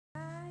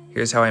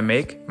Here's how I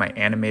make my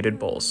animated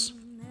bowls.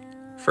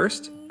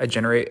 First, I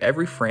generate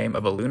every frame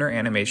of a lunar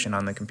animation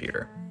on the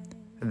computer.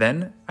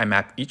 Then, I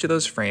map each of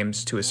those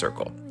frames to a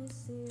circle.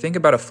 Think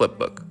about a flip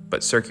book,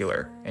 but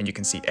circular, and you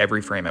can see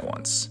every frame at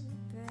once.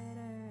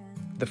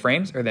 The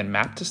frames are then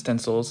mapped to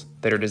stencils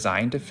that are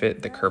designed to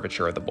fit the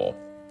curvature of the bowl.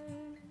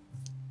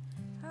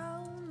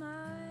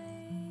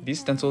 These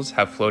stencils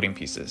have floating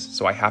pieces,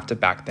 so I have to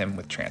back them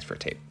with transfer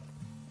tape.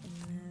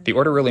 The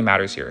order really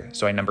matters here,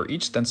 so I number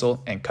each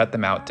stencil and cut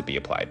them out to be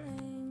applied.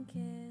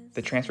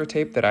 The transfer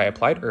tape that I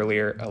applied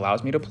earlier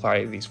allows me to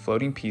apply these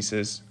floating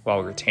pieces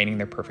while retaining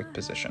their perfect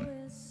position.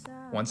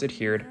 Once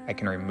adhered, I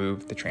can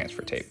remove the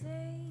transfer tape.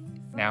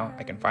 Now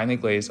I can finally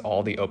glaze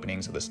all the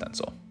openings of the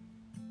stencil.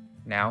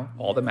 Now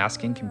all the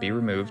masking can be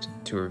removed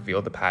to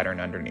reveal the pattern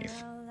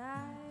underneath.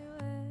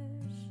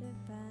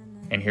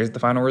 And here's the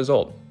final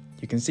result.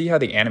 You can see how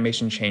the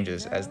animation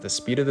changes as the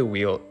speed of the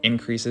wheel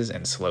increases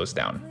and slows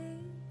down.